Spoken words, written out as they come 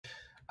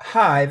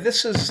Hi,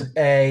 this is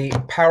a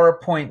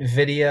PowerPoint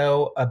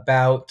video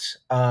about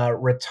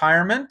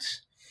retirement.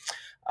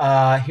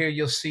 Here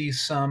you'll see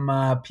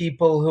some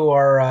people who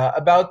are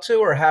about to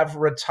or have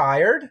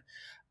retired,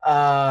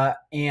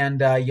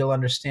 and you'll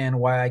understand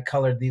why I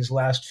colored these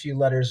last few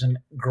letters in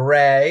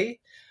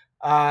gray.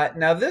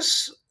 Now,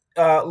 this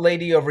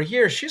lady over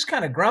here, she's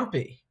kind of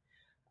grumpy.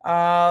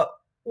 Uh,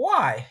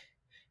 why?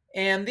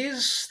 And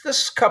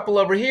this couple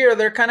over here,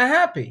 they're kind of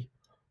happy.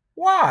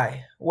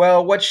 Why?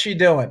 Well, what's she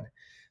doing?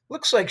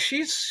 Looks like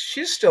she's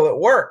still at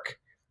work,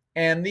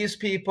 and these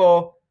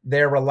people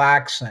they're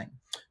relaxing.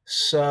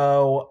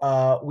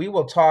 So we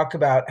will talk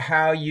about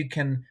how you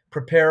can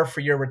prepare for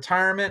your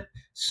retirement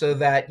so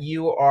that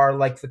you are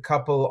like the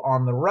couple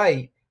on the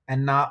right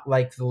and not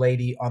like the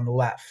lady on the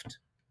left.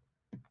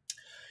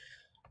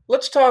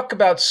 Let's talk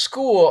about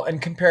school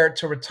and compare it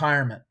to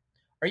retirement.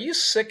 Are you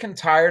sick and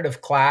tired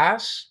of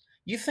class?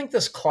 You think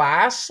this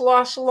class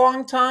lasts a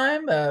long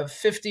time,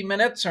 50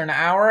 minutes or an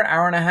hour,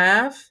 hour and a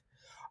half?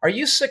 Are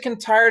you sick and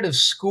tired of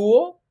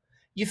school?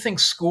 You think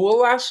school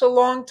lasts a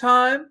long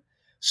time?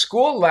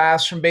 School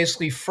lasts from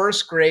basically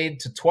first grade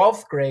to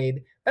 12th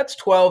grade. That's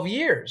 12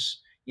 years.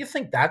 You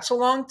think that's a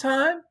long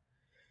time?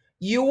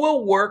 You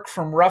will work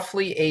from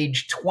roughly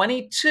age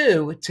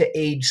 22 to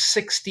age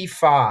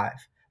 65.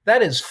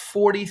 That is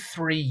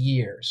 43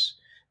 years.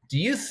 Do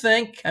you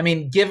think,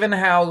 given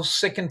how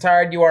sick and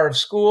tired you are of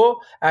school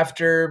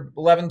after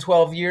 11,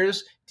 12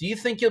 years, do you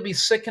think you'll be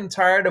sick and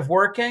tired of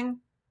working?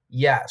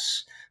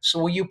 Yes. So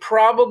will you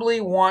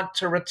probably want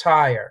to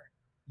retire?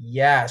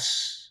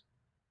 Yes.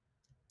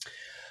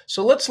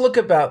 So let's look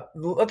at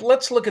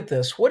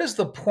this. What is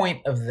the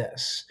point of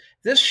this?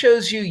 This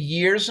shows you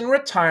years in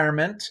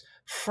retirement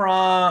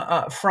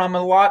from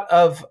a lot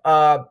of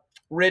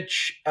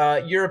rich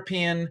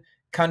European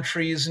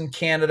countries in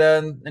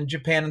Canada and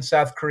Japan and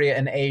South Korea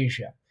and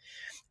Asia.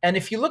 And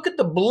if you look at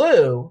the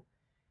blue,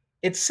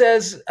 it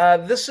says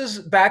this is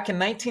back in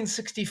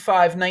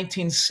 1965,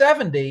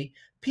 1970,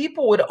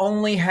 people would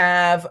only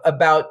have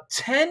about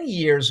 10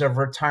 years of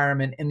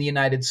retirement in the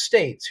United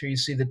States. Here you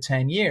see the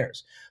 10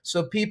 years.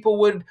 So people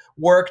would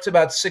work to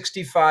about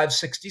 65,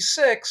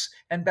 66,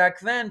 and back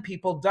then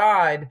people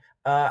died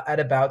at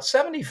about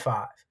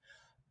 75.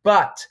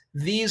 But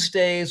these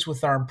days,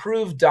 with our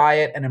improved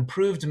diet and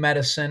improved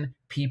medicine,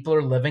 people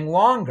are living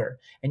longer.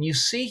 And you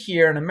see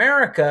here in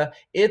America,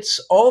 it's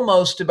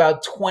almost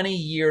about 20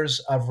 years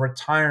of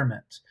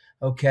retirement.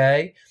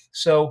 Okay?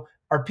 So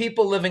are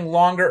people living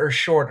longer or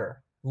shorter?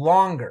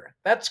 Longer.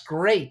 That's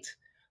great.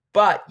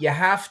 But you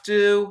have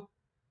to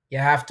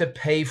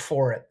pay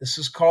for it. This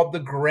is called the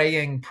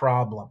graying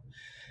problem.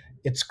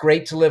 It's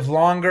great to live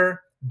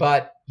longer,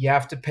 but you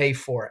have to pay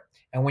for it.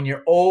 And when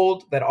you're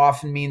old, that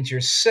often means you're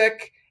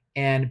sick,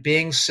 and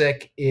being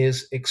sick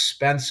is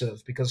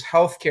expensive because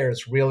healthcare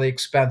is really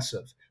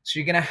expensive. So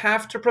you're going to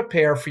have to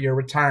prepare for your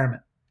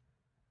retirement.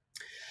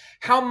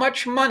 How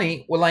much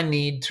money will I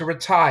need to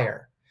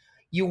retire?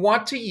 You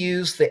want to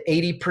use the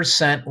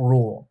 80%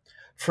 rule.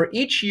 For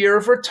each year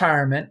of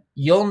retirement,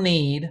 you'll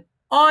need,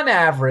 on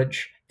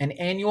average, an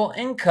annual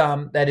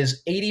income that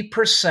is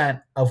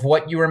 80% of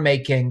what you were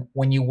making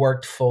when you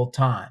worked full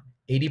time.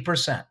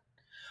 80%.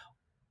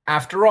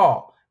 After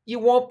all, you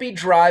won't be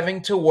driving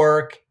to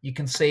work. You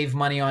can save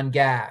money on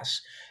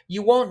gas.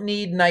 You won't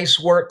need nice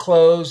work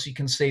clothes. You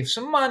can save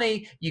some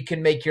money. You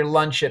can make your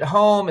lunch at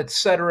home,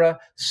 etc.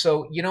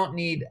 So you don't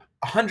need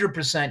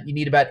 100%. You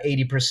need about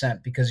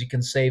 80% because you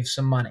can save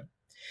some money.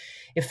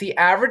 If the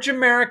average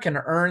American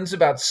earns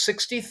about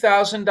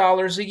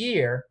 $60,000 a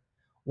year,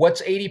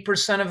 what's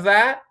 80% of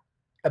that?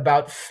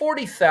 About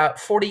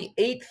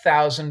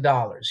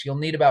 $48,000. You'll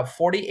need about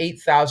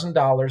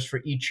 $48,000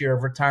 for each year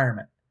of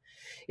retirement.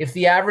 If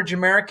the average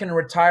American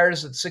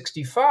retires at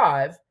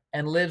 65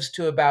 and lives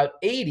to about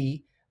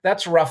 80,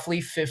 that's roughly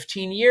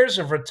 15 years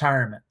of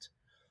retirement.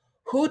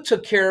 Who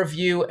took care of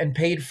you and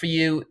paid for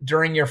you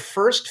during your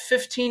first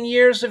 15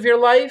 years of your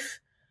life?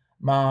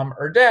 Mom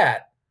or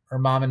dad, or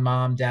mom and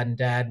mom, dad and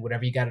dad,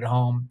 whatever you got at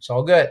home. It's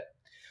all good.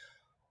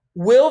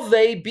 Will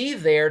they be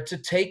there to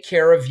take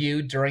care of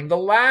you during the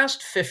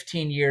last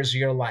 15 years of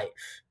your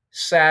life?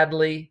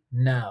 Sadly,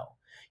 no.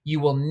 You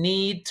will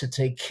need to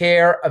take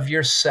care of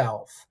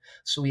yourself.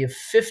 So we have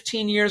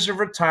 15 years of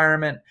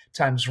retirement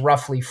times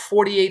roughly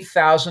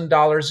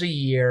 $48,000 a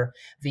year.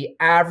 The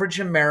average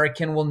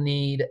American will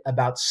need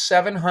about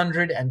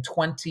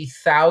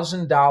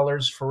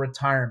 $720,000 for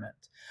retirement.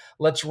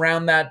 Let's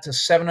round that to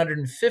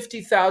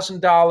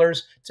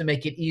 $750,000 to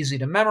make it easy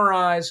to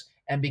memorize,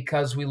 and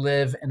because we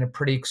live in a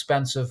pretty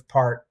expensive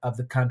part of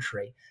the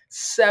country.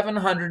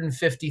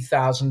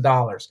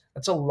 $750,000.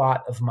 That's a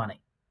lot of money.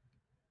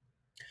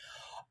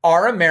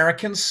 Are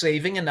Americans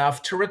saving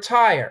enough to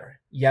retire?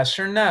 Yes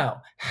or no?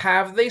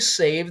 Have they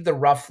saved the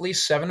roughly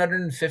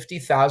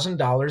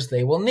 $750,000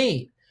 they will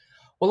need?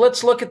 Well,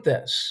 let's look at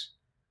this.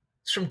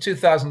 It's from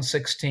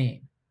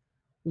 2016.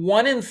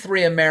 1 in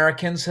 3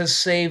 Americans has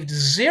saved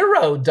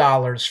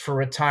 $0 for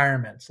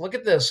retirement. Look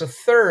at this, a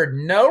third,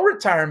 no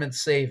retirement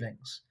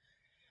savings.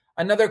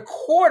 Another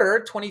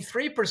quarter,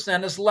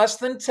 23%, is less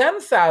than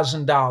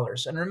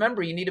 $10,000. And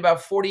remember, you need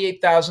about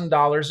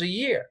 $48,000 a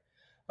year.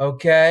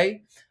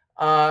 Okay.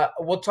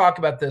 We'll talk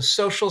about this.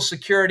 Social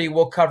Security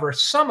will cover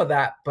some of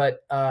that, but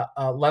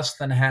less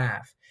than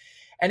half.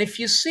 And if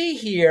you see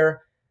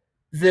here,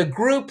 the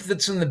group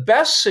that's in the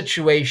best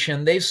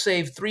situation, they've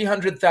saved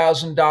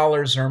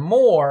 $300,000 or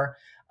more.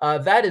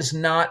 That is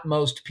not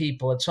most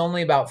people. It's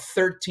only about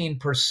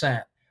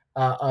 13%.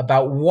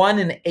 About 1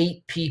 in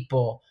 8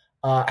 people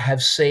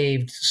have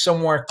saved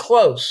somewhere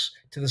close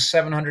to the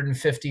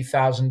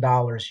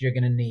 $750,000 you're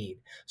going to need.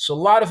 So a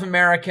lot of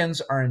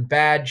Americans are in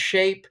bad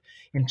shape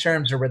in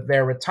terms of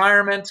their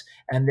retirement,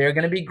 and they're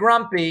going to be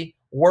grumpy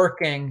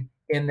working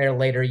in their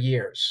later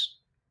years.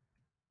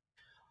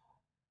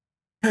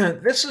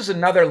 This is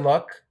another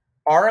look.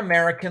 Are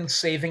Americans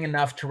saving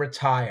enough to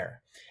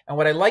retire? And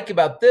what I like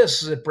about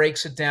this is it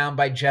breaks it down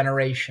by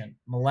generation: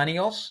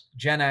 millennials,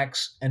 Gen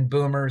X, and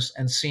boomers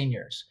and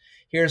seniors.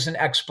 Here's an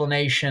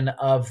explanation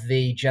of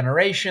the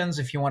generations.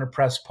 If you want to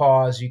press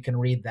pause, you can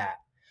read that.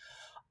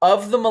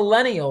 Of the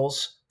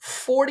millennials,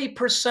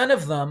 40%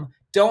 of them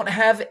don't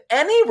have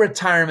any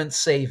retirement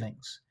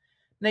savings.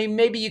 Now,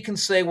 maybe you can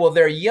say, well,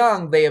 they're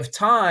young, they have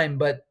time,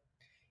 but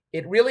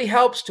it really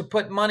helps to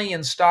put money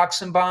in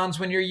stocks and bonds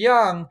when you're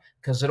young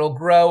because it'll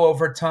grow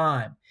over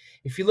time.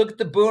 If you look at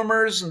the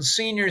boomers and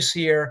seniors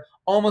here,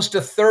 almost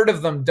a third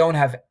of them don't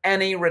have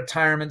any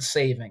retirement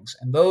savings.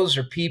 And those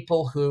are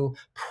people who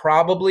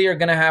probably are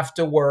going to have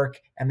to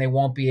work and they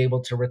won't be able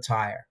to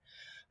retire.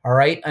 All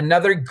right.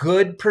 Another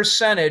good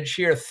percentage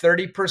here,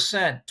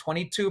 30%,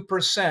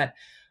 22%,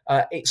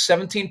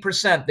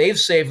 17%, they've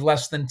saved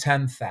less than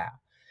 $10,000.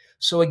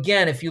 So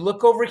again, if you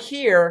look over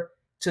here,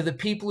 to the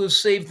people who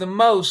save the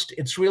most,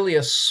 it's really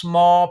a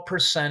small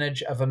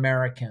percentage of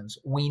Americans.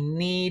 We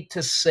need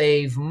to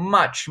save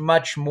much,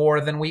 much more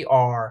than we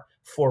are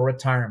for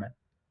retirement.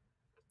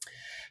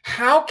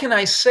 How can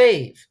I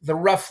save the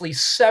roughly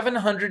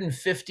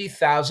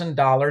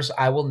 $750,000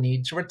 I will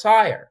need to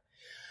retire?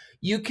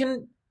 You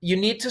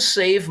need to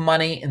save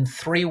money in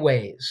 3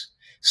 ways.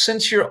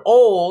 Since you're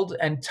old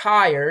and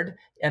tired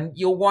and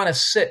you'll want to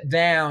sit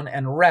down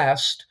and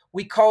rest,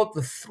 we call it the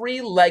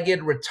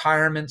 3-legged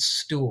retirement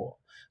stool.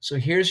 So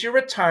here's your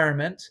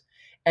retirement,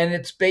 and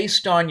it's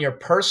based on your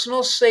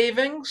personal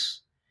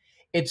savings,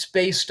 it's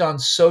based on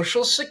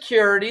Social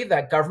Security,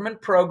 that government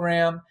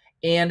program,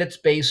 and it's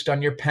based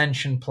on your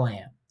pension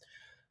plan.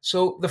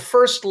 So the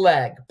first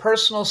leg,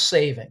 personal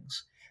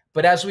savings.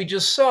 But as we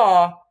just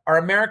saw, are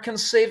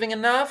Americans saving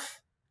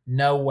enough?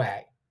 No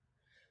way.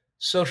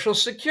 Social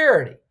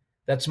Security,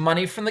 that's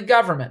money from the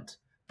government.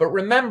 But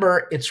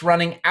remember, it's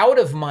running out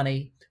of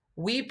money.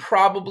 We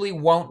probably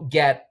won't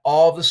get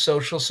all the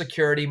Social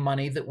Security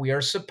money that we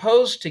are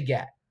supposed to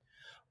get.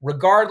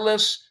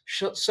 Regardless,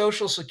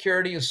 Social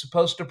Security is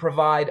supposed to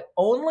provide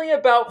only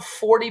about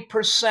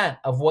 40%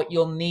 of what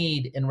you'll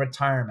need in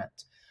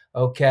retirement.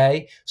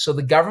 Okay, so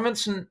the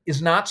government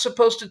is not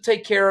supposed to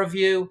take care of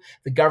you.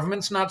 The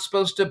government's not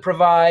supposed to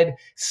provide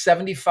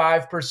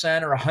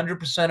 75% or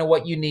 100% of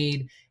what you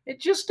need.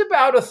 It's just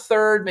about a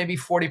third, maybe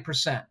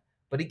 40%.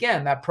 But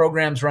again, that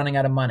program's running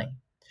out of money.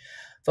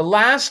 The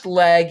last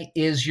leg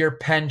is your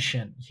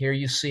pension. Here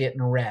you see it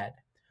in red.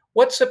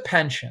 What's a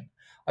pension?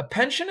 A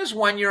pension is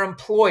when your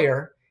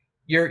employer,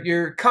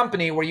 your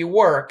company where you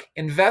work,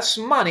 invests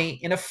money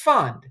in a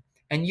fund,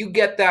 and you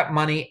get that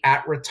money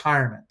at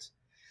retirement.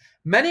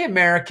 Many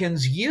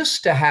Americans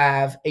used to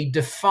have a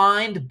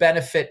defined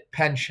benefit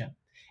pension,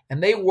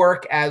 and they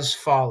work as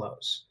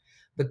follows.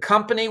 The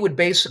company would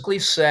basically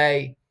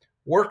say,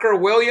 worker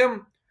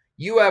William,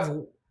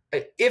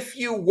 if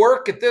you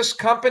work at this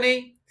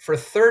company for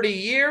 30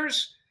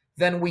 years,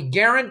 then we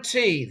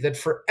guarantee that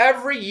for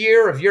every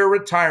year of your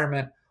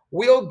retirement,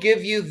 we'll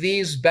give you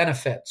these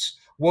benefits.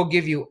 We'll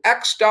give you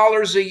X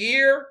dollars a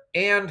year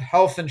and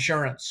health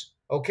insurance.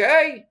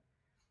 Okay?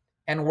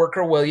 And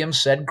worker Williams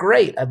said,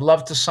 great, I'd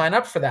love to sign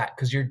up for that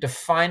because you're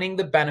defining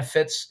the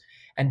benefits,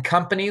 and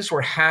companies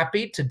were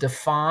happy to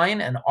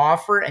define and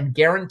offer and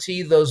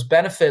guarantee those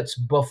benefits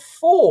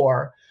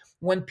before,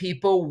 when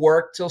people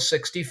worked till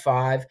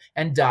 65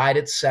 and died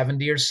at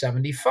 70 or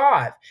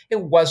 75. It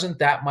wasn't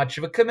that much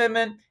of a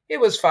commitment. It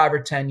was 5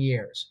 or 10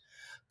 years.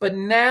 But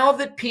now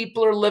that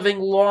people are living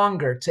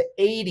longer to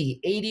 80,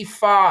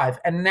 85,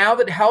 and now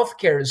that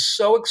healthcare is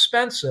so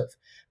expensive,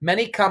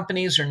 many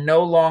companies are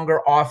no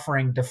longer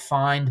offering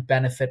defined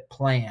benefit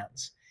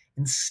plans.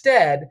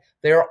 Instead,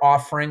 they are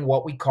offering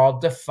what we call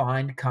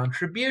defined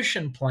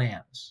contribution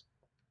plans.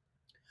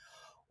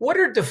 What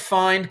are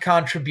defined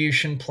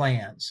contribution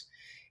plans?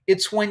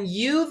 It's when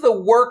you, the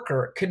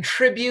worker,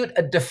 contribute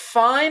a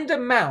defined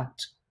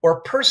amount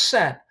or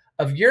percent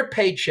of your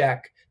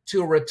paycheck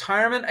to a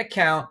retirement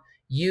account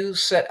you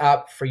set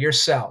up for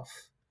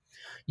yourself.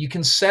 You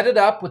can set it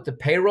up with the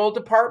payroll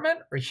department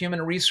or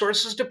human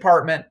resources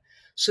department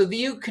so that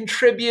you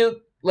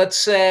contribute, let's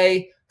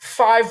say,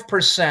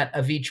 5%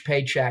 of each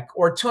paycheck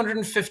or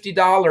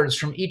 $250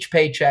 from each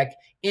paycheck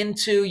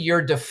into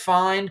your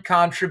defined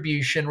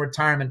contribution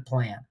retirement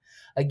plan.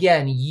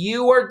 Again,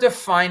 you are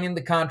defining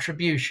the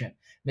contribution,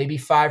 maybe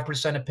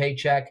 5% of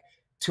paycheck,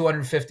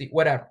 250,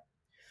 whatever.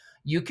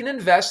 You can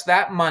invest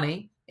that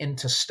money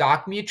into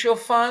stock mutual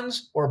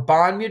funds or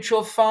bond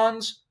mutual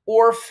funds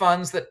or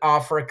funds that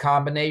offer a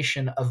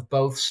combination of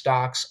both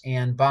stocks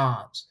and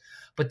bonds.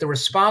 But the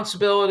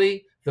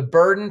responsibility, the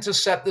burden to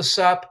set this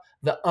up,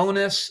 the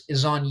onus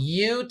is on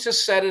you to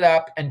set it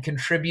up and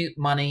contribute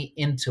money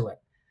into it.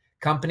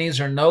 Companies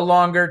are no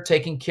longer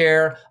taking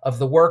care of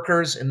the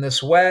workers in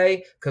this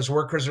way because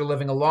workers are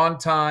living a long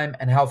time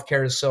and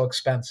healthcare is so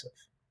expensive.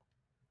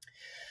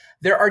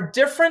 There are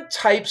different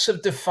types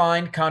of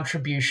defined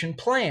contribution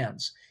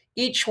plans.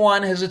 Each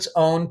one has its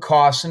own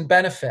costs and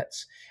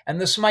benefits. And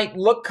this might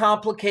look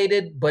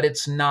complicated, but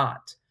it's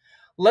not.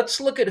 Let's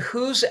look at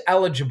who's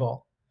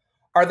eligible.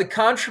 Are the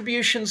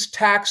contributions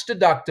tax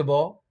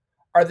deductible?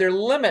 Are there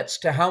limits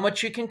to how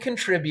much you can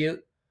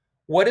contribute?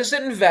 What does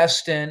it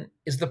invest in?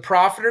 Is the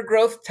profit or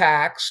growth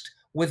taxed?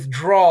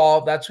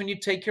 Withdrawal, that's when you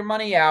take your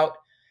money out.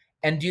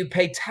 And do you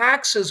pay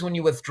taxes when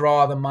you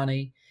withdraw the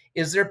money?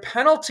 Is there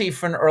penalty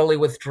for an early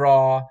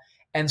withdrawal?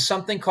 And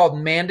something called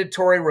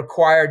mandatory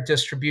required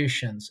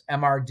distributions,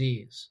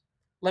 MRDs.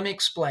 Let me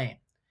explain.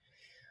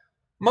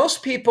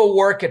 Most people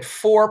work at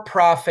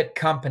for-profit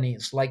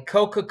companies like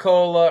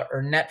Coca-Cola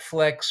or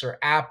Netflix or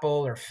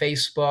Apple or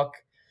Facebook,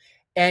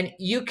 and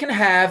you can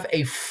have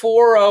a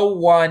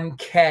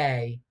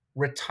 401k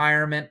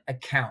retirement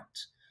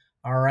account,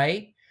 all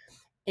right?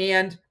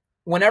 And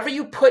whenever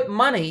you put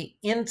money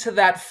into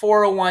that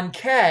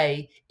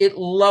 401k, it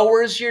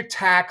lowers your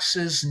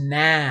taxes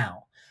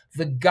now.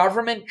 The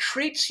government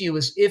treats you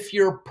as if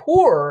you're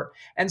poor,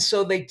 and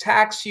so they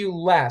tax you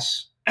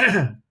less.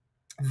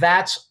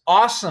 That's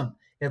awesome.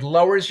 It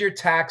lowers your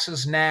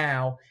taxes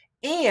now,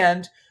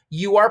 and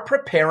you are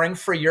preparing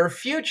for your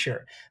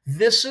future.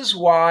 This is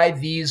why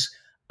these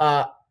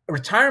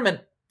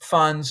retirement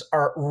funds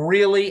are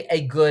really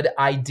a good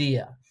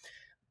idea.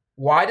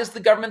 Why does the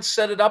government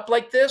set it up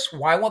like this?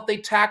 Why won't they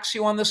tax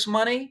you on this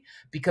money?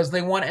 Because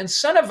they want to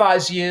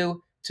incentivize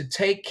you to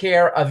take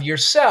care of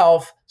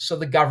yourself so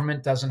the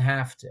government doesn't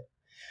have to.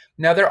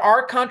 Now, there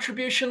are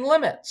contribution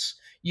limits.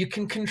 You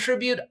can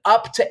contribute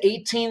up to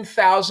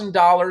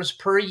 $18,000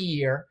 per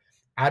year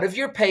out of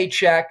your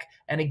paycheck.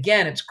 And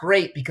again, it's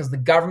great because the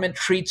government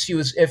treats you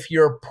as if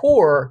you're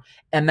poor,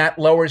 and that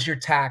lowers your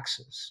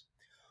taxes.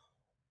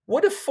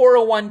 What do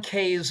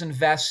 401ks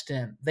invest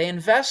in? They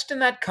invest in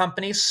that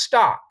company's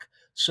stock.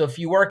 So if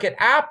you work at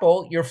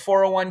Apple, your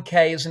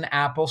 401k is an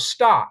Apple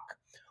stock.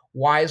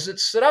 Why is it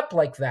set up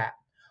like that?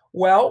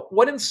 Well,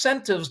 what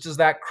incentives does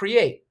that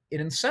create? It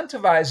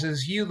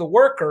incentivizes you, the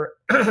worker,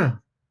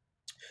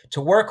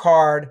 to work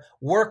hard,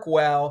 work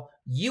well.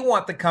 You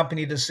want the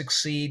company to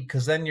succeed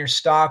because then your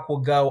stock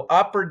will go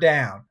up or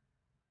down?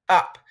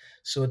 Up.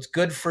 So it's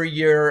good for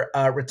your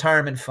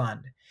retirement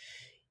fund.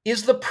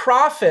 Is the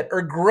profit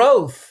or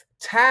growth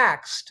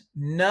taxed?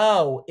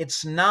 No,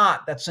 it's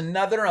not. That's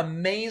another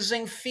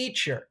amazing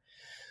feature.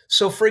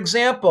 So for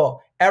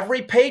example,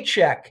 every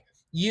paycheck,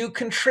 you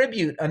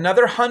contribute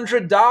another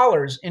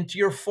 $100 into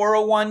your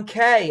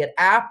 401k at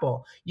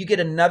Apple. You get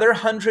another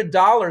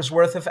 $100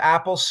 worth of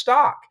Apple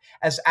stock.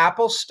 As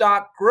Apple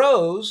stock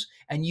grows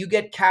and you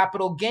get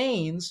capital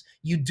gains,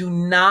 you do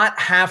not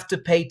have to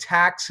pay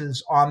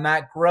taxes on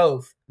that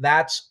growth.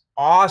 That's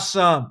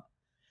awesome.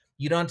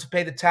 You don't have to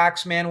pay the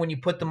tax man when you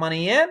put the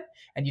money in,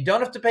 and you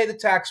don't have to pay the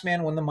tax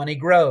man when the money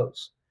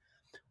grows.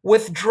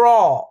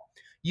 Withdrawal.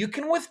 You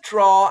can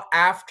withdraw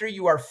after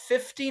you are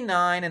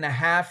 59 and a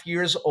half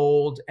years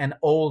old and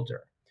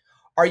older.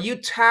 Are you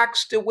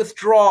taxed at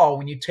withdrawal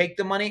when you take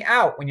the money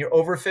out when you're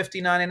over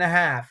 59 and a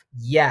half?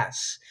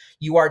 Yes.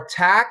 You are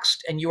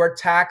taxed, and you are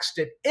taxed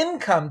at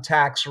income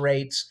tax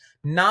rates,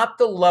 not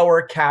the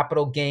lower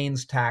capital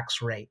gains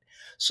tax rate.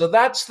 So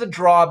that's the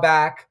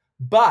drawback,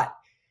 but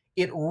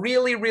it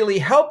really, really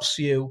helps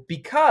you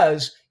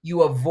because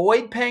you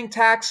avoid paying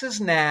taxes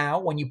now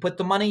when you put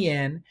the money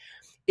in.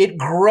 It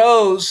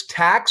grows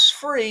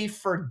tax-free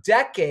for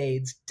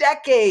decades,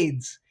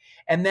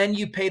 and then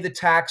you pay the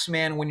tax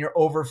man when you're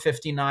over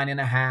 59 and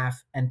a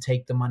half and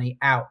take the money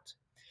out.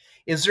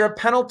 Is there a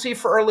penalty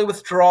for early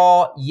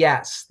withdrawal?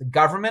 Yes. The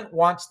government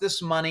wants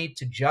this money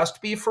to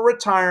just be for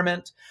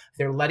retirement.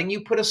 They're letting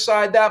you put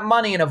aside that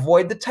money and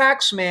avoid the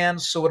tax man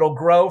so it'll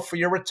grow for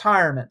your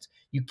retirement.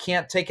 You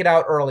can't take it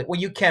out early. Well,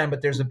 you can,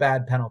 but there's a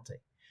bad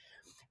penalty.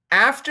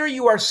 After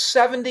you are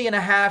 70 and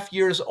a half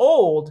years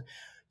old,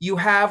 you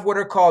have what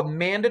are called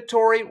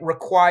mandatory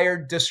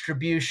required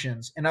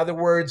distributions. In other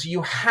words,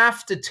 you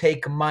have to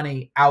take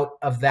money out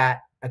of that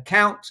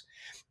account.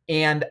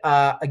 And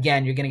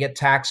again, you're going to get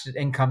taxed at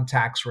income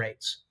tax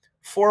rates.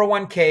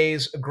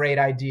 401ks, a great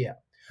idea.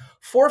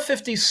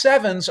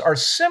 457s are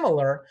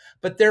similar,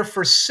 but they're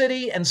for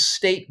city and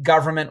state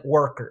government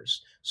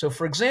workers. So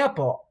for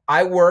example,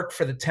 I work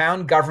for the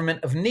town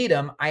government of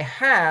Needham. I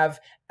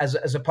have,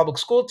 as a public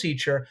school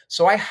teacher,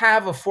 so I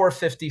have a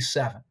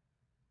 457.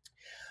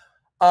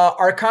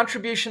 Are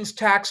contributions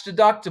tax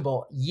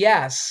deductible?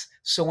 Yes.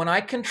 So when I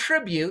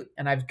contribute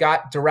and I've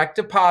got direct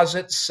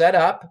deposit set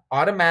up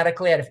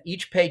automatically out of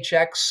each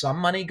paycheck, some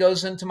money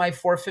goes into my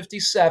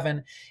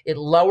 457, it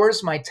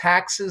lowers my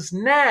taxes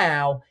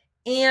now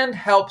and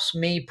helps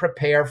me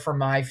prepare for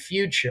my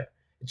future.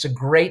 It's a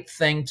great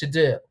thing to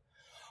do.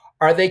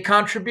 Are there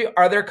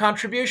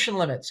contribution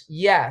limits?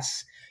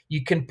 Yes.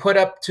 You can put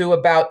up to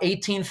about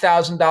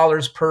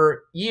 $18,000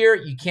 per year.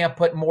 You can't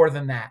put more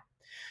than that.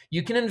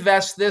 You can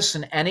invest this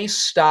in any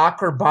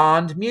stock or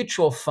bond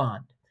mutual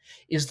fund.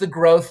 Is the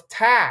growth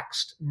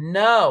taxed?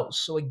 No.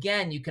 So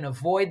again, you can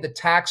avoid the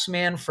tax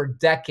man for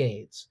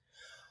decades.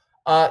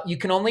 You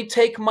can only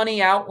take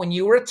money out when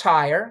you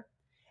retire.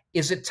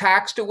 Is it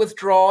taxed at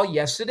withdrawal?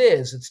 Yes, it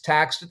is. It's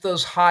taxed at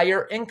those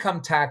higher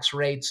income tax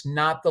rates,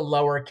 not the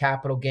lower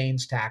capital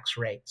gains tax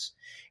rates.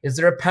 Is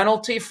there a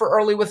penalty for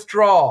early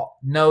withdrawal?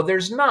 No,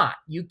 there's not.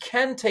 You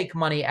can take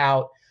money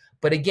out,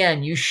 but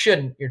again, you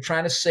shouldn't. You're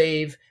trying to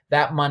save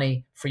that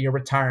money for your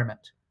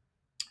retirement.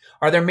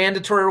 Are there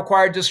mandatory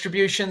required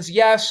distributions?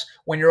 Yes.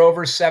 When you're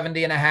over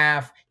 70 and a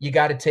half, you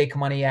got to take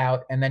money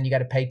out and then you got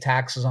to pay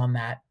taxes on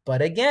that.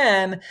 But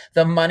again,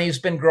 the money's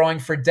been growing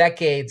for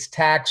decades,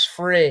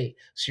 tax-free.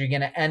 So you're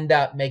going to end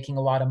up making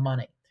a lot of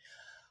money.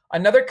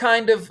 Another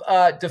kind of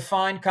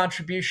defined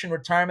contribution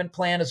retirement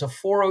plan is a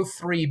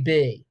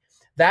 403B.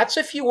 That's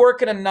if you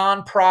work at a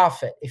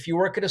nonprofit, if you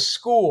work at a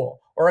school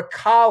or a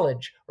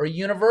college or a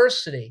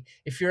university,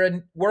 if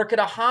you work at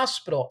a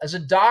hospital as a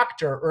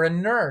doctor or a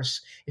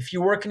nurse, if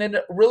you work in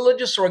a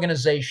religious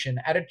organization,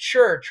 at a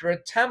church or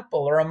a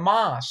temple or a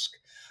mosque,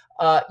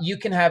 you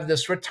can have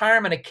this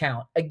retirement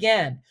account.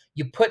 Again,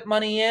 you put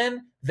money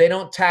in, they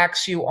don't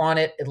tax you on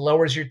it. It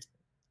lowers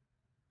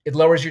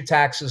your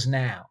taxes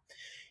now.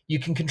 You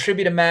can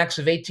contribute a max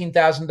of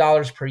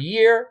 $18,000 per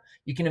year.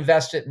 You can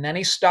invest it in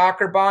any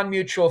stock or bond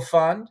mutual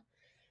fund.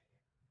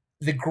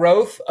 The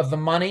growth of the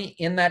money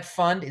in that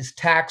fund is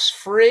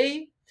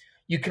tax-free.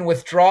 You can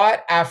withdraw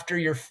it after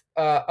you're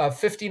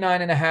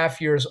 59 and a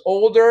half years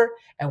older.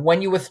 And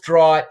when you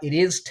withdraw it, it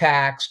is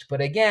taxed.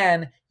 But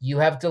again, you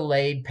have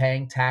delayed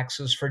paying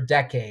taxes for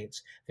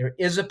decades. There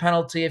is a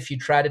penalty if you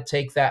try to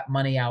take that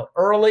money out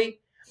early.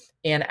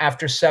 And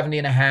after 70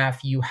 and a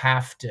half, you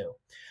have to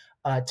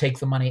take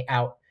the money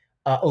out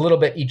a little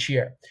bit each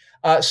year.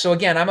 So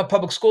again, I'm a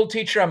public school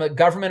teacher, I'm a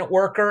government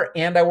worker,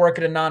 and I work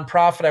at a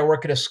nonprofit. I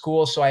work at a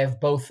school, so I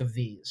have both of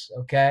these,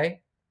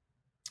 okay?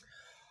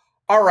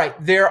 All right,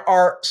 there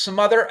are some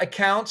other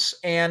accounts,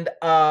 and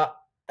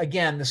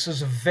again, this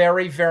is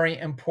very, very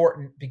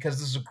important because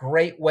this is a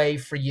great way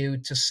for you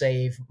to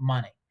save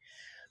money.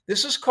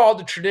 This is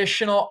called a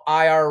traditional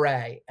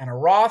IRA, and a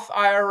Roth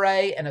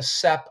IRA and a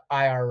SEP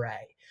IRA.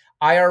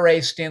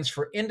 IRA stands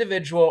for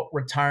Individual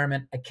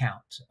Retirement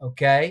Account,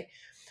 okay?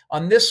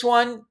 On this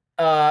one,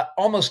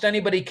 almost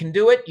anybody can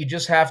do it. You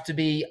just have to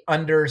be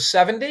under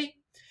 70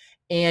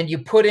 and you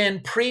put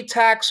in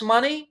pre-tax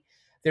money.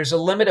 There's a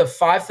limit of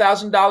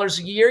 $5,000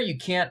 a year. You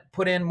can't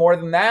put in more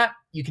than that.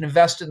 You can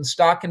invest it in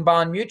stock and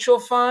bond mutual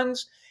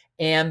funds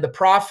and the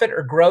profit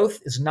or growth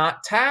is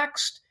not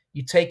taxed.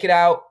 You take it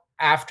out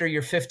after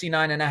you're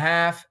 59 and a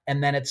half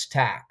and then it's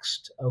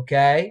taxed.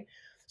 Okay.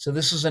 So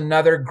this is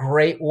another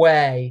great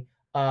way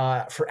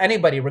for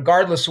anybody,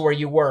 regardless of where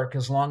you work,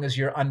 as long as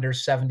you're under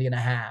 70 and a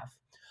half.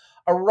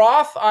 A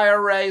Roth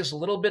IRA is a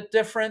little bit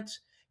different.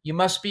 You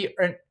must be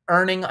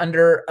earning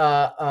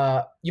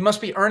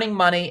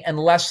money and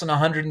less than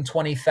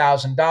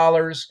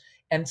 $120,000.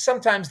 And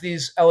sometimes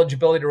these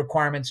eligibility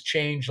requirements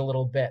change a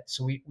little bit.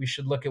 So we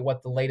should look at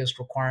what the latest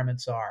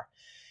requirements are.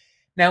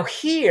 Now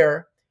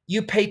here,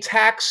 you pay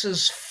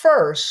taxes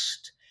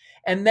first,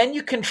 and then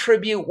you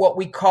contribute what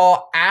we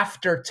call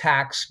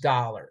after-tax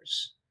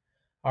dollars.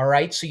 All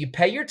right, so you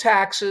pay your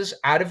taxes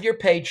out of your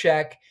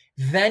paycheck,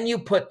 then you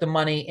put the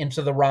money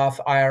into the Roth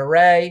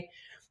IRA.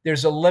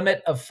 There's a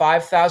limit of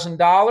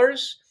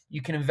 $5,000.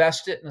 You can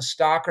invest it in a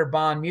stock or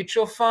bond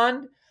mutual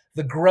fund.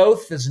 The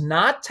growth is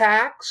not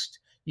taxed.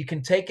 You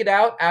can take it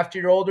out after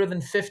you're older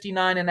than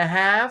 59 and a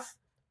half.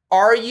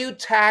 Are you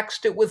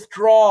taxed at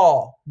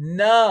withdrawal?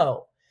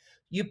 No.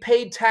 You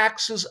paid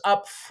taxes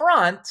up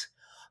front,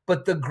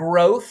 but the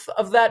growth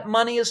of that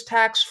money is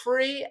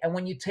tax-free. And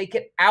when you take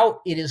it out,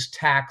 it is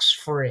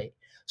tax-free.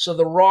 So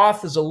the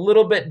Roth is a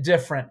little bit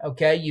different,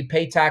 okay? You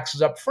pay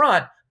taxes up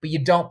front, but you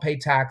don't pay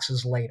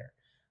taxes later,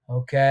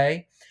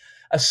 okay?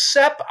 A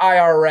SEP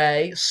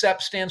IRA,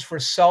 SEP stands for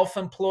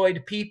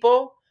self-employed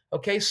people,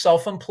 okay?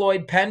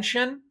 Self-employed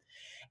pension.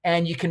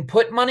 And you can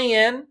put money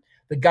in.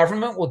 The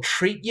government will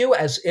treat you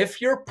as if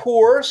you're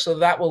poor, so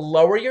that will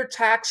lower your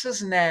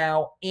taxes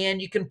now,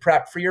 and you can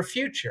prep for your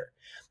future.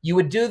 You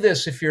would do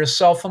this if you're a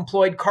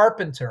self-employed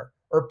carpenter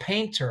or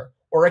painter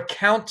or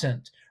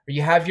accountant, or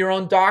you have your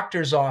own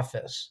doctor's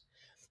office.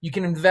 You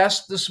can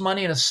invest this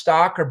money in a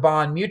stock or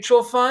bond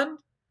mutual fund.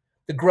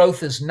 The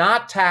growth is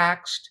not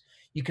taxed.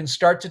 You can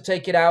start to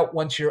take it out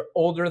once you're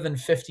older than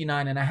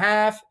 59 and a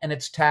half, and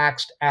it's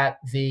taxed at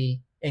the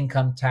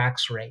income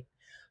tax rate.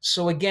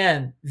 So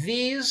again,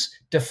 these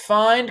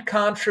defined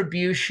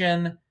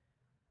contribution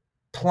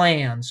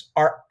plans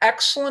are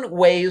excellent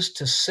ways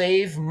to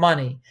save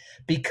money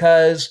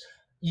because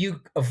you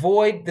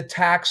avoid the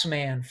tax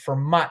man for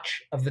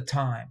much of the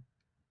time.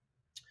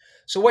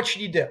 So what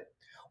should you do?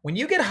 When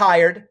you get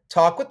hired,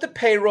 talk with the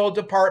payroll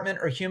department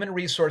or human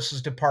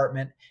resources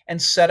department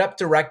and set up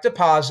direct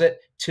deposit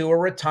to a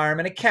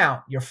retirement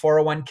account, your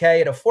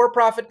 401k at a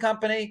for-profit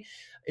company.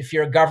 If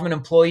you're a government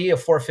employee, a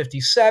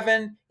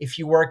 457. If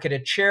you work at a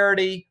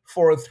charity,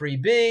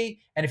 403b.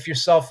 And if you're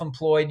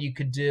self-employed, you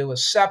could do a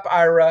SEP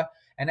IRA.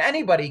 And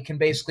anybody can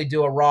basically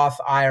do a Roth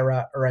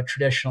IRA or a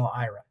traditional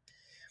IRA.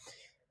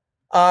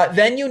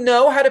 Then you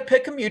know how to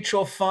pick a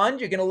mutual fund.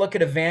 You're going to look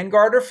at a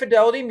Vanguard or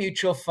Fidelity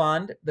mutual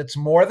fund that's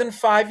more than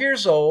 5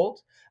 years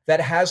old,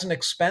 that has an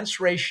expense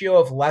ratio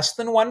of less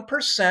than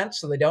 1%,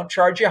 so they don't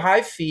charge you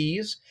high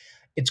fees.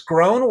 It's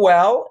grown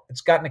well.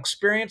 It's got an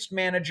experienced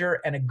manager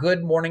and a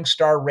good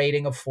Morningstar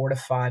rating of 4 to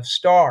 5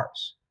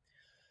 stars.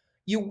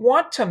 You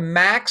want to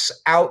max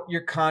out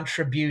your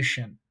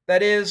contribution.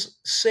 That is,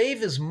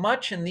 save as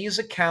much in these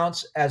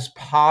accounts as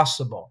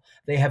possible.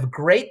 They have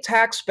great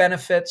tax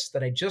benefits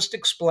that I just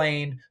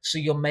explained, so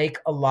you'll make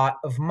a lot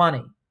of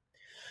money.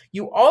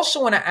 You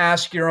also want to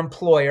ask your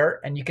employer,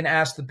 and you can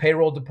ask the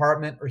payroll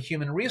department or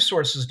human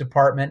resources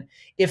department,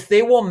 if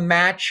they will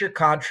match your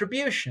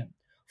contribution.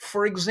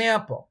 For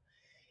example,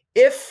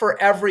 if for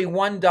every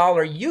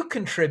 $1 you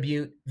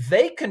contribute,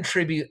 they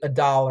contribute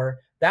 $1,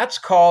 that's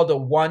called a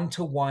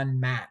 1-to-1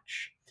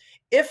 match.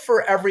 If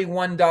for every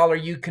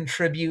 $1 you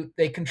contribute,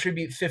 they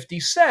contribute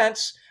 50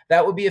 cents,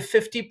 that would be a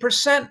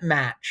 50%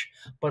 match.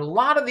 But a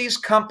lot of these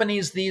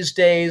companies these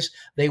days,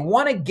 they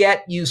want to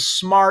get you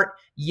smart,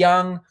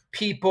 young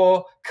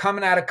people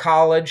coming out of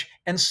college,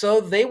 and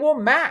so they will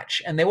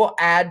match and they will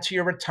add to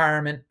your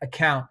retirement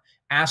account.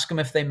 Ask them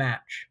if they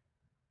match.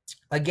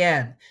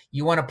 Again,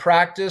 you want to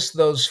practice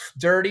those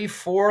dirty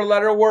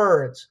 4-letter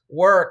words: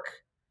 work,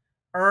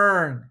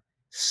 earn,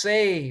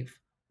 save,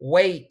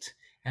 wait,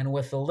 and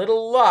with a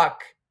little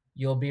luck,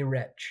 you'll be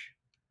rich.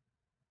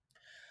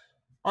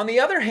 On the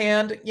other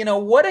hand,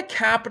 what do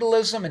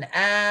capitalism and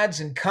ads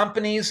and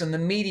companies and the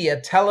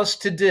media tell us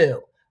to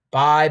do?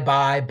 Buy,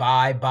 buy,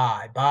 buy,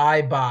 buy,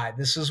 buy, buy.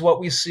 This is what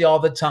we see all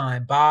the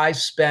time. Buy,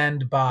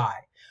 spend, buy.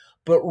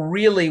 But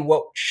really,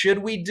 what should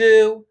we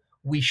do?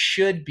 We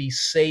should be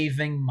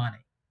saving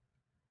money.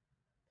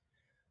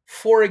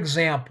 For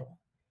example,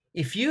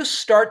 if you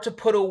start to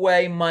put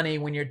away money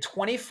when you're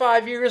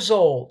 25 years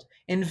old,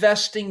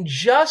 investing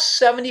just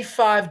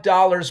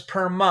 $75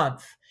 per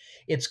month,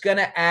 it's going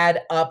to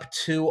add up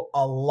to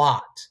a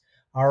lot.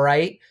 All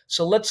right.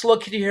 So let's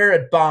look here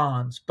at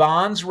bonds.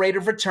 Bonds rate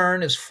of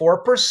return is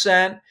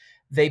 4%.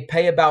 They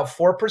pay about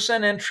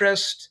 4%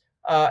 interest,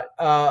 a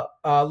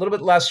little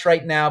bit less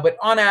right now, but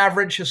on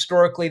average,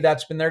 historically,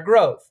 that's been their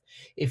growth.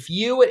 If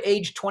you at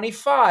age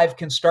 25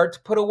 can start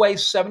to put away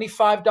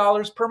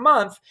 $75 per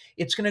month,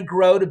 it's going to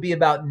grow to be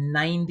about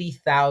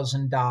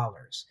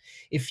 $90,000.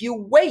 If you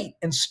wait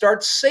and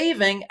start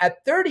saving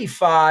at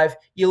 35,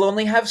 you'll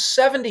only have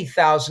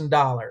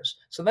 $70,000.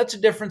 So that's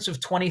a difference of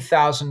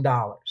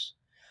 $20,000.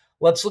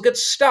 Let's look at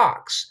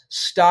stocks.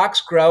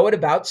 Stocks grow at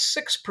about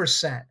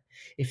 6%.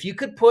 If you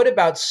could put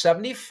about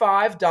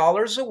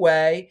 $75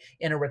 away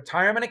in a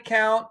retirement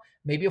account,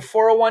 maybe a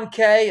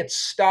 401k, it's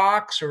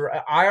stocks, or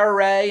an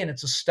IRA, and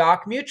it's a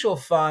stock mutual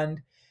fund,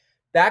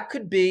 that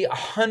could be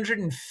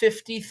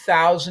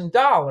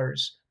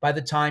 $150,000 by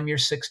the time you're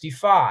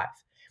 65.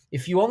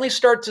 If you only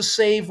start to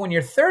save when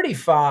you're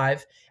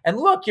 35, and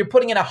look, you're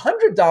putting in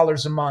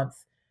 $100 a month,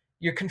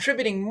 you're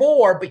contributing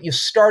more, but you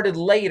started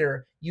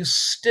later, you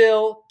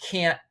still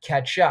can't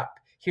catch up.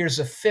 Here's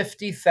a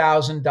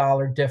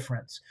 $50,000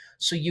 difference.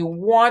 So you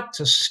want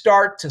to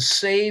start to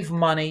save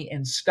money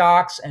in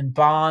stocks and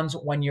bonds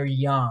when you're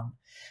young.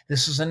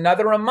 This is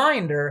another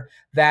reminder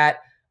that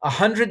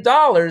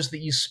 $100 that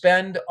you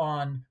spend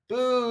on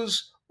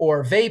booze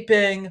or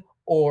vaping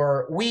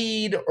or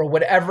weed or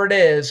whatever it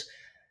is,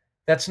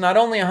 that's not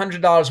only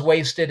 $100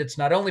 wasted, it's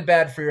not only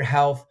bad for your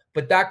health,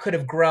 but that could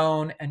have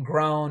grown and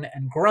grown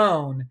and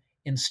grown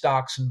in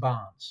stocks and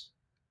bonds.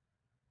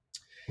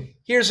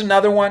 Here's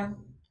another one.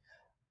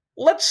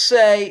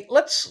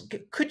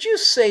 Could you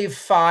save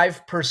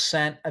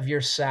 5% of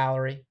your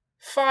salary?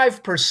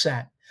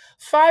 5%.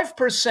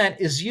 5%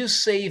 is you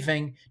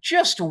saving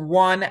just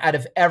 $1 out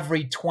of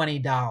every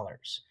 $20.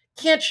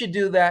 Can't you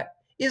do that?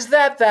 Is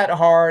that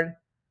hard?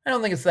 I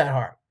don't think it's that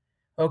hard.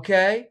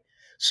 Okay?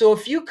 So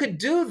if you could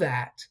do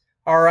that,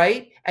 all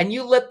right, and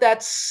you let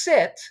that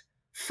sit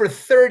for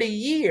 30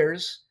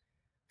 years,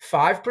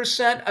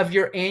 5% of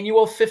your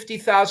annual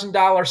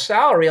 $50,000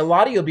 salary, a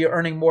lot of you will be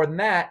earning more than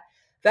that,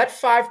 that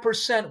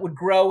 5% would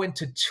grow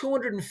into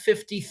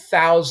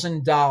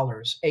 $250,000,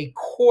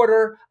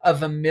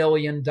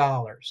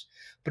 $250,000.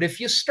 But if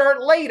you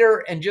start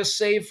later and just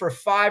save for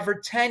 5 or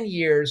 10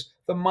 years,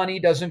 the money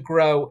doesn't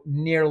grow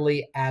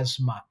nearly as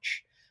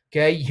much.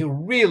 Okay, you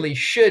really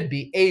should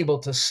be able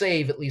to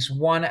save at least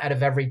 $1 out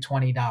of every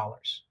 $20.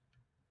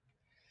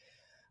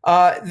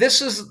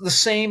 This is the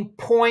same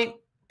point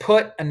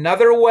put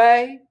another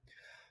way.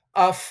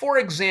 For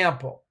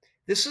example,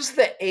 This is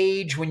the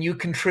age when you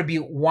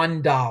contribute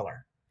 $1.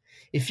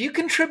 If you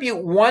contribute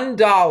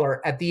 $1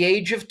 at the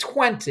age of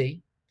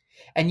 20,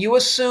 and you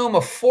assume a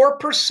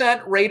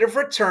 4% rate of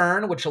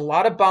return, which a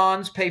lot of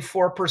bonds pay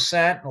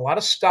 4%, and a lot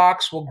of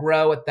stocks will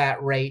grow at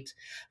that rate,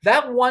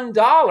 that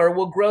 $1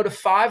 will grow to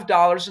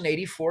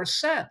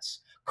 $5.84.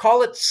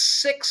 Call it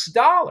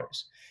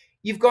 $6.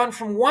 You've gone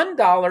from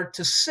 $1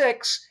 to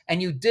 $6,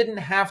 and you didn't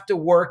have to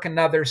work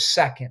another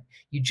second.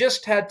 You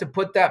just had to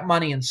put that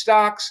money in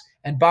stocks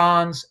and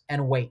bonds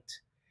and wait.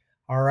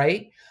 All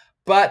right?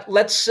 But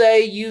let's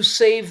say you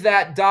save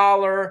that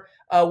dollar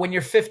when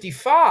you're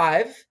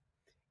 55,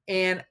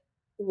 and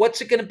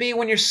what's it going to be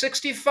when you're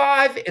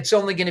 65? It's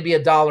only going to be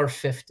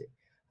 $1.50.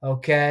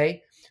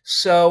 Okay.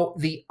 So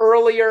the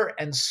earlier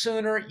and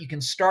sooner you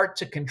can start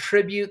to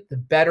contribute, the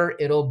better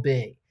it'll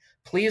be.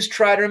 Please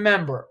try to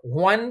remember,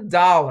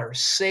 $1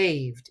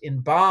 saved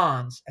in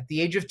bonds at the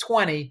age of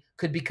 20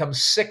 could become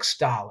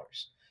 $6.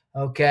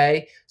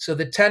 Okay. So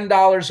the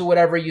 $10 or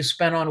whatever you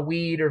spent on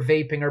weed or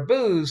vaping or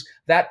booze,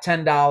 that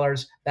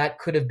 $10, that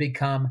could have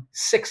become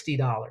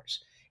 $60.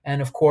 And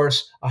of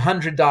course,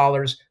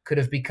 $100 could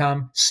have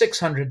become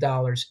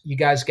 $600. You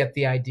guys get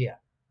the idea.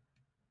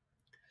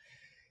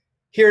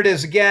 Here it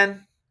is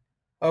again.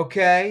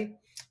 Okay.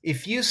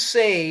 If you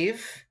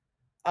save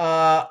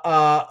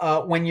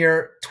when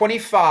you're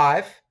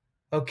 25,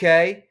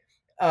 okay,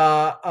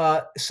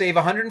 save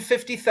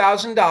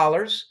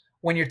 $150,000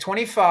 when you're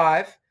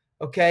 25,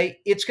 okay,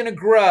 it's going to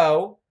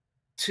grow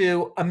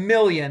to $1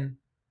 million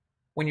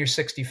when you're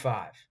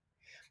 65.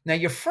 Now,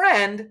 your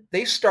friend,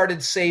 they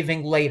started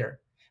saving later.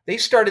 They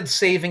started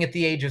saving at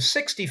the age of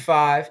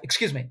 65.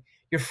 Excuse me.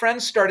 Your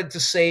friends started to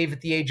save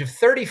at the age of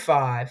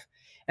 35.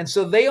 And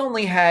so they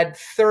only had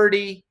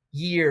 30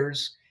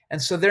 years.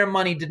 And so their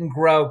money didn't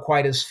grow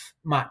quite as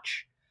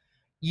much.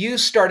 You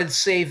started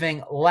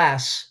saving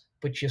less,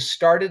 but you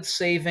started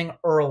saving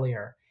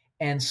earlier.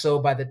 And so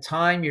by the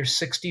time you're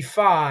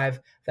 65,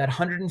 that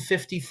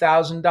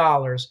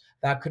 $150,000,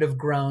 that could have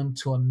grown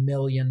to $1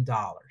 million.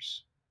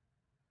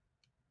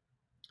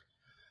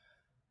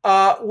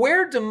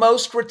 Where do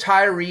most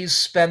retirees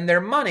spend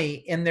their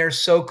money in their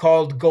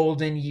so-called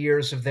golden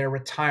years of their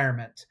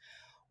retirement?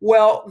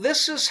 Well,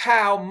 this is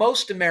how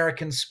most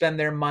Americans spend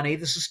their money.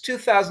 This is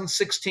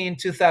 2016,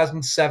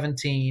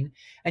 2017.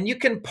 And you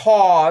can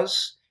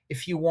pause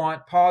if you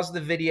want, pause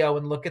the video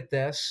and look at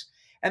this.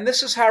 And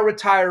this is how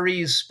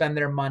retirees spend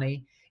their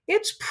money.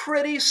 It's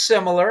pretty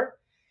similar.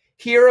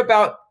 Here,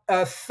 about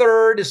a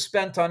third is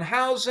spent on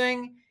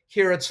housing.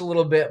 Here, it's a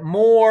little bit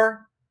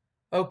more.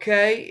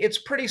 Okay, it's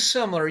pretty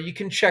similar. You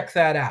can check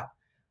that out.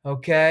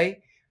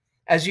 Okay,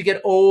 as you get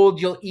old,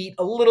 you'll eat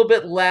a little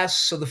bit less.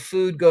 So the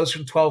food goes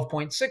from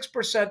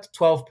 12.6% to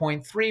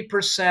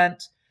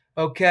 12.3%.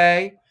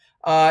 Okay,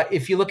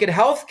 if you look at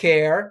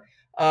healthcare,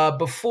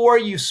 before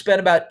you spent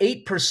about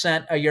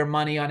 8% of your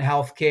money on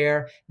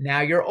healthcare.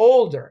 Now you're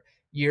older.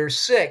 You're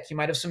sick. You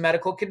might have some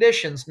medical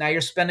conditions. Now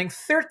you're spending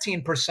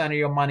 13% of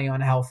your money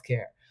on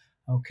healthcare.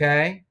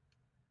 Okay.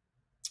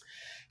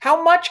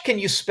 How much can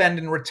you spend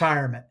in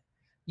retirement?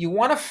 You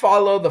want to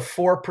follow the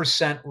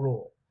 4%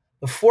 rule.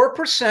 The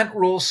 4%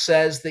 rule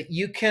says that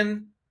you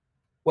can,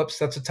 whoops,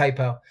 that's a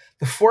typo.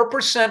 The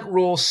 4%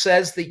 rule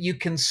says that you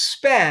can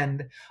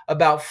spend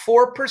about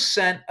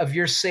 4% of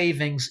your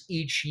savings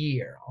each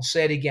year. I'll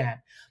say it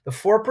again. The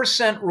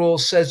 4% rule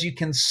says you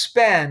can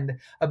spend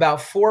about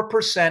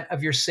 4%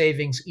 of your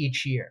savings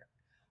each year.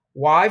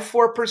 Why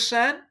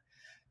 4%?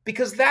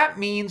 Because that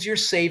means your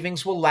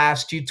savings will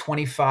last you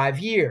 25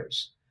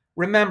 years.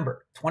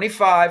 Remember,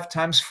 25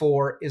 times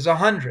 4 is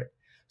 100.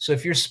 So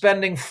if you're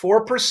spending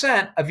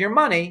 4% of your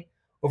money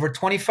over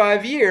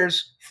 25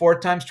 years, 4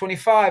 times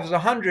 25 is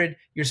 100,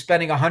 you're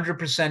spending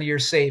 100% of your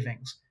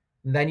savings.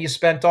 And then you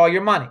spent all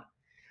your money.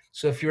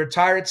 So if you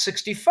retire at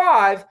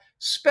 65,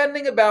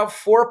 spending about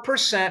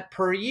 4%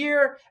 per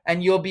year,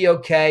 and you'll be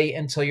okay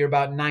until you're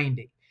about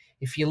 90.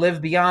 If you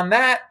live beyond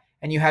that,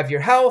 and you have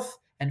your health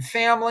and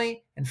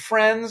family and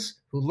friends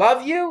who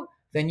love you,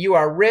 then you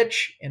are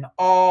rich in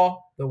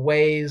all the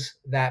ways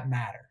that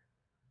matter.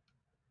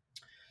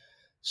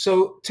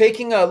 So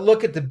taking a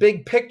look at the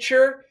big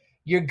picture,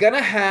 you're going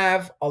to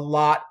have a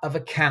lot of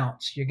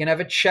accounts. You're going to have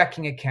a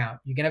checking account.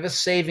 You're going to have a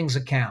savings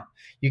account.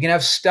 You're going to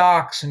have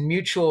stocks and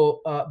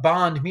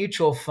bond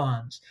mutual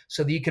funds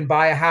so that you can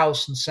buy a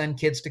house and send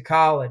kids to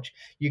college.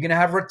 You're going to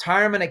have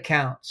retirement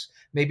accounts,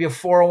 maybe a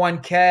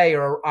 401k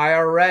or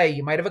IRA.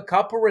 You might have a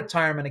couple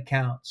retirement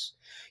accounts.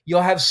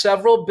 You'll have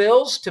several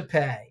bills to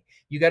pay.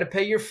 You got to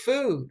pay your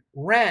food,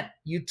 rent,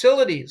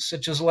 utilities,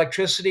 such as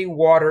electricity,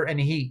 water, and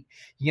heat.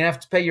 You're going to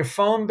have to pay your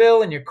phone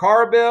bill and your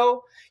car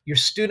bill, your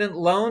student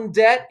loan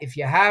debt, if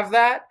you have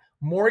that,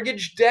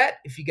 mortgage debt,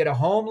 if you get a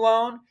home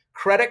loan,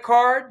 credit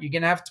card. You're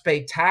going to have to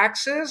pay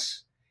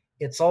taxes.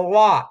 It's a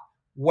lot.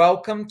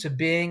 Welcome to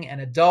being an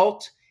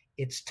adult.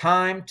 It's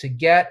time to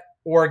get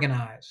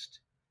organized.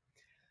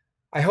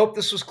 I hope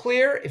this was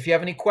clear. If you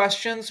have any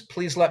questions,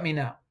 please let me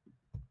know.